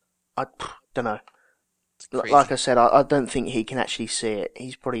 I don't know. Crazy. Like I said, I don't think he can actually see it.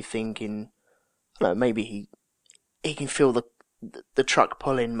 He's probably thinking, I don't know, maybe he can feel the truck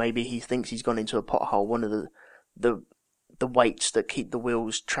pulling. Maybe he thinks he's gone into a pothole. One of the weights that keep the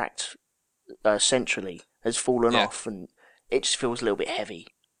wheels tracked centrally has fallen off, and it just feels a little bit heavy.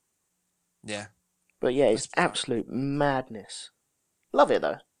 Yeah. But yeah, it's absolute madness. Love it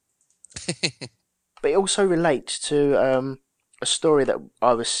though. But it also relates to a story that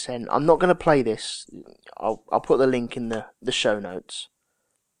I was sent. I'm not going to play this. I'll put the link in the show notes.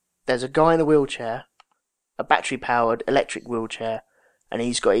 There's a guy in a wheelchair, a battery-powered electric wheelchair, and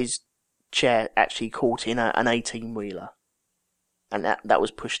he's got his chair actually caught in an 18-wheeler. And that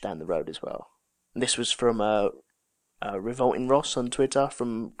was pushed down the road as well. And this was from Revolting Ross on Twitter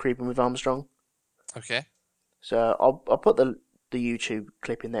from Creeping with Armstrong. Okay. So I'll put the YouTube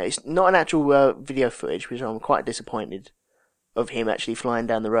clip in there. It's not an actual video footage, which I'm quite disappointed of him actually flying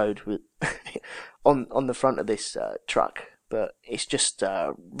down the road with on the front of this truck. But it's just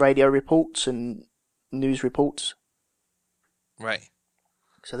radio reports and news reports. Right.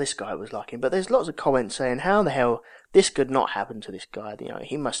 So this guy was like him. But there's lots of comments saying, how the hell this could not happen to this guy? You know,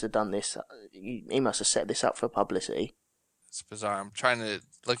 he must have done this. He must have set this up for publicity. It's bizarre. I'm trying to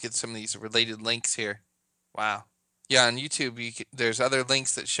look at some of these related links here. Wow. Yeah, on YouTube, there's other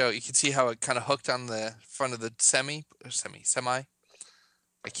links that show, you can see how it kind of hooked on the front of the semi.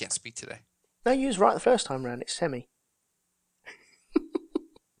 I can't speak today. No, you was right the first time round. It's semi. A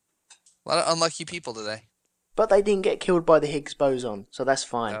lot of unlucky people today. But they didn't get killed by the Higgs boson, so that's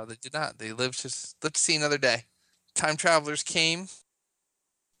fine. No, they did not. They lived to see another day. Time travelers came,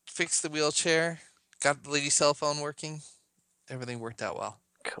 fixed the wheelchair, got the lady's cell phone working. Everything worked out well.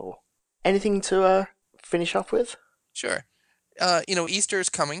 Cool. Anything to finish off with? Sure. Easter is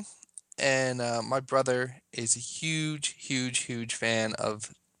coming, and my brother is a huge, huge, huge fan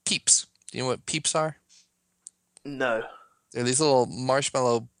of Peeps. Do you know what Peeps are? No. They're these little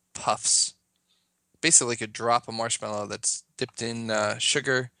marshmallow puffs. Basically like a drop of marshmallow that's dipped in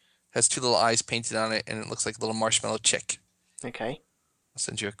sugar, has two little eyes painted on it, and it looks like a little marshmallow chick. Okay. I'll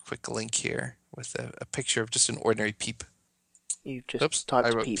send you a quick link here with a picture of just an ordinary Peep. You just Oops, I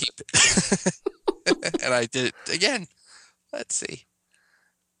typed wrote peep. peep. And I did it again. Let's see.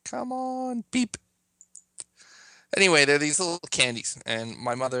 Come on, peep. Anyway, they're these little candies, and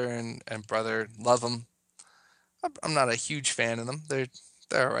my mother and brother love them. I'm not a huge fan of them. They're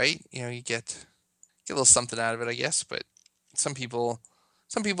all right. You know, you get a little something out of it, I guess. But some people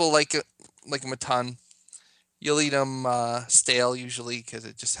like them a ton. You'll eat them stale usually because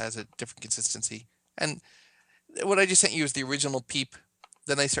it just has a different consistency. And what I just sent you is the original Peep.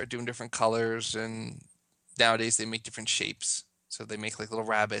 Then they start doing different colors, and nowadays they make different shapes. So they make like little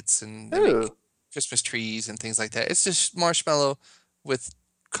rabbits, and they make Ooh, Christmas trees and things like that. It's just marshmallow with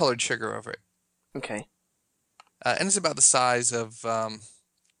colored sugar over it, okay. and it's about the size of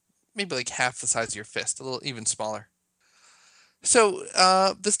maybe like half the size of your fist, a little even smaller. So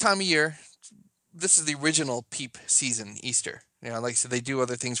this time of year, this is the original Peep season, Easter. You know, like I said, they do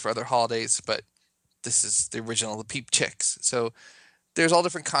other things for other holidays, but this is the original, the Peep Chicks. So there's all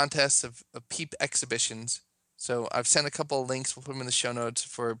different contests of Peep exhibitions. So I've sent a couple of links. We'll put them in the show notes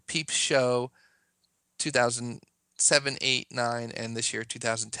for Peep Show 2007, 8, 9, and this year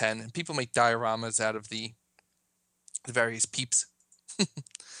 2010. And people make dioramas out of the various Peeps.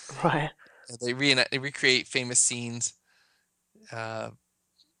 Right. They recreate famous scenes, uh,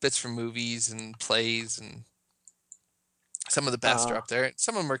 bits from movies and plays, and some of the best are Uh, up there.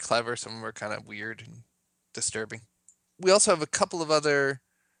 Some of them are clever, some of them are kind of weird and disturbing. We also have a couple of other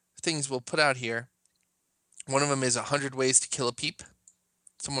things we'll put out here. One of them is 100 Ways to Kill a Peep.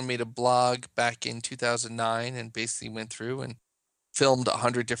 Someone made a blog back in 2009 and basically went through and filmed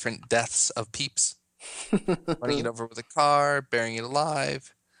 100 different deaths of peeps, running it over with a car, burying it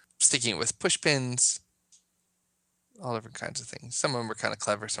alive, sticking it with push pins, all different kinds of things. Some of them were kind of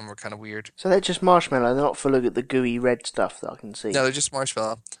clever, some were kind of weird. so they're just marshmallow. They're not full of the gooey red stuff that I can see. No, they're just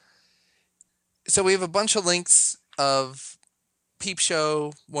marshmallow. So we have a bunch of links of Peep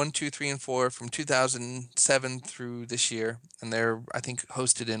Show 1, 2, 3, and 4 from 2007 through this year, and they're, I think,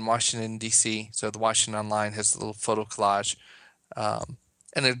 hosted in Washington D.C. So the Washington Online has a little photo collage, and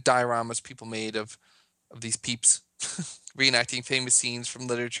they're dioramas people made of these peeps, reenacting famous scenes from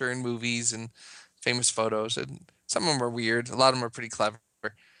literature and movies and famous photos. And some of them are weird. A lot of them are pretty clever.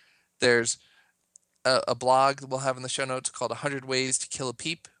 There's a blog that we'll have in the show notes called 100 Ways to Kill a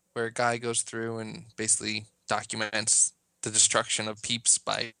Peep, where a guy goes through and basically documents the destruction of peeps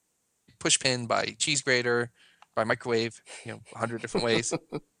by pushpin, by cheese grater, by microwave, 100 different ways.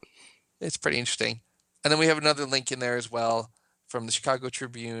 It's pretty interesting. And then we have another link in there as well from the Chicago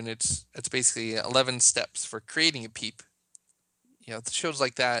Tribune. It's basically 11 steps for creating a peep. Shows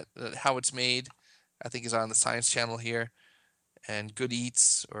like that, how it's made, I think is on the Science Channel here, and Good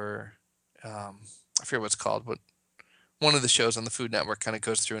Eats, or I forget what it's called, but one of the shows on the Food Network kind of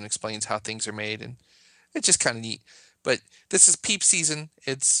goes through and explains how things are made, and it's just kind of neat. But this is peep season.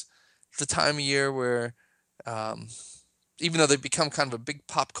 It's the time of year where, even though they've become kind of a big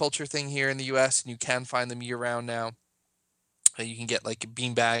pop culture thing here in the U.S., and you can find them year round now, you can get like a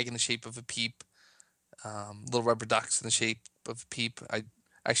beanbag in the shape of a peep, little rubber ducks in the shape of a peep. I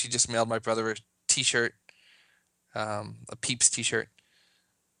actually just mailed my brother a T-shirt, a Peeps T-shirt,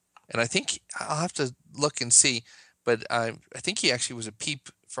 and I think I'll have to look and see, but I think he actually was a peep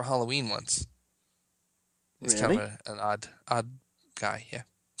for Halloween once. He's Really? kind of an odd guy, yeah.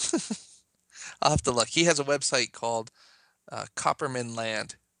 I'll have to look. He has a website called Copperman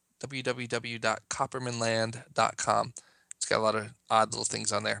Land, www.coppermanland.com. It's got a lot of odd little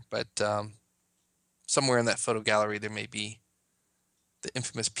things on there, but somewhere in that photo gallery there may be the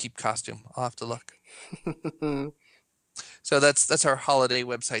infamous peep costume. I'll have to look. So that's our holiday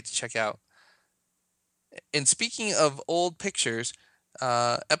website to check out. And speaking of old pictures,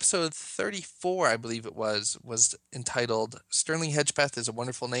 episode 34, I believe it was entitled "Sterling Hedgepeth is a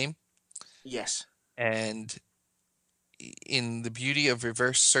Wonderful Name." Yes. And in the beauty of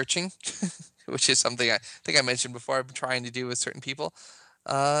reverse searching, which is something I think I mentioned before I've been trying to do with certain people,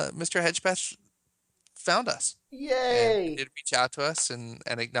 Mr. Hedgepeth found us and Yay! did reach out to us and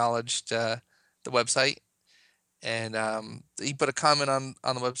acknowledged the website. And he put a comment on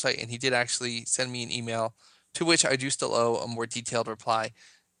the website, and he did actually send me an email, to which I do still owe a more detailed reply.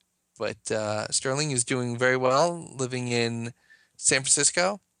 But Sterling is doing very well, living in San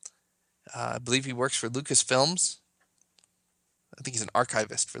Francisco. I believe he works for Lucasfilms. I think he's an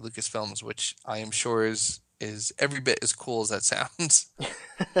archivist for Lucasfilms, which I am sure is every bit as cool as that sounds.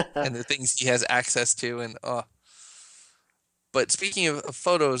 And the things he has access to, and But speaking of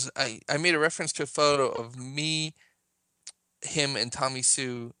photos, I made a reference to a photo of me, him, and Tommy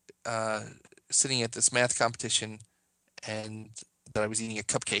Sue sitting at this math competition, and that I was eating a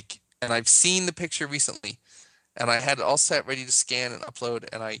cupcake. And I've seen the picture recently, and I had it all set, ready to scan and upload,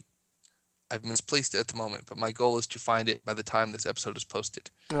 and I've misplaced it at the moment, but my goal is to find it by the time this episode is posted.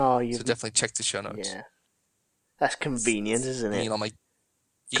 Oh, So definitely check the show notes. Yeah. That's convenient, isn't it? All my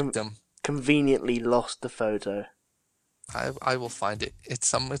geekdom. Conveniently lost the photo. I will find it. It's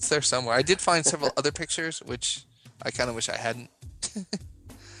there somewhere. I did find several other pictures, which I kind of wish I hadn't.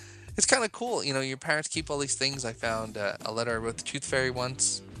 It's kind of cool, your parents keep all these things. I found a letter I wrote the Tooth Fairy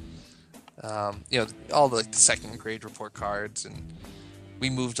once. All the second grade report cards, and we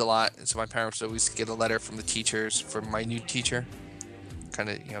moved a lot, and so my parents would always get a letter from the teachers, from my new teacher, kind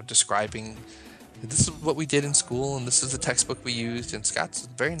of describing, this is what we did in school, and this is the textbook we used, and Scott's a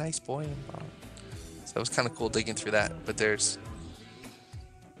very nice boy. So it was kind of cool digging through that. But there's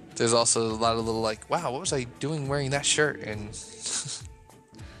also a lot of little wow, what was I doing wearing that shirt? And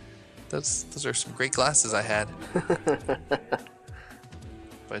those are some great glasses I had.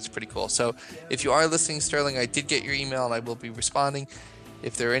 But it's pretty cool. So if you are listening, Sterling, I did get your email, and I will be responding.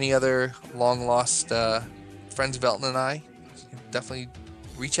 If there are any other long-lost friends of Elton and I, definitely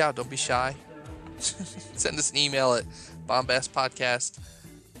reach out. Don't be shy. Send us an email at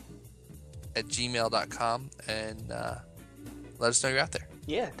bombastpodcast@gmail.com and let us know you're out there.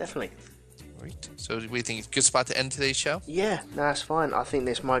 Yeah, definitely. All right. So what do you think? It's a good spot to end today's show? Yeah, no, that's fine. I think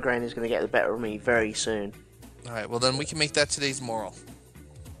this migraine is going to get the better of me very soon. All right. Well, then we can make that today's moral.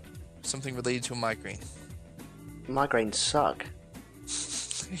 Something related to a migraine. Migraines suck.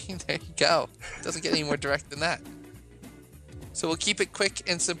 There you go. Doesn't get any more direct than that. So we'll keep it quick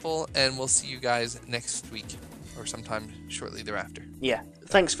and simple, and we'll see you guys next week or sometime shortly thereafter. Yeah.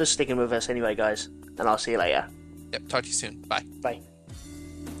 Thanks for sticking with us anyway, guys. And I'll see you later. Yep. Talk to you soon. Bye. Bye.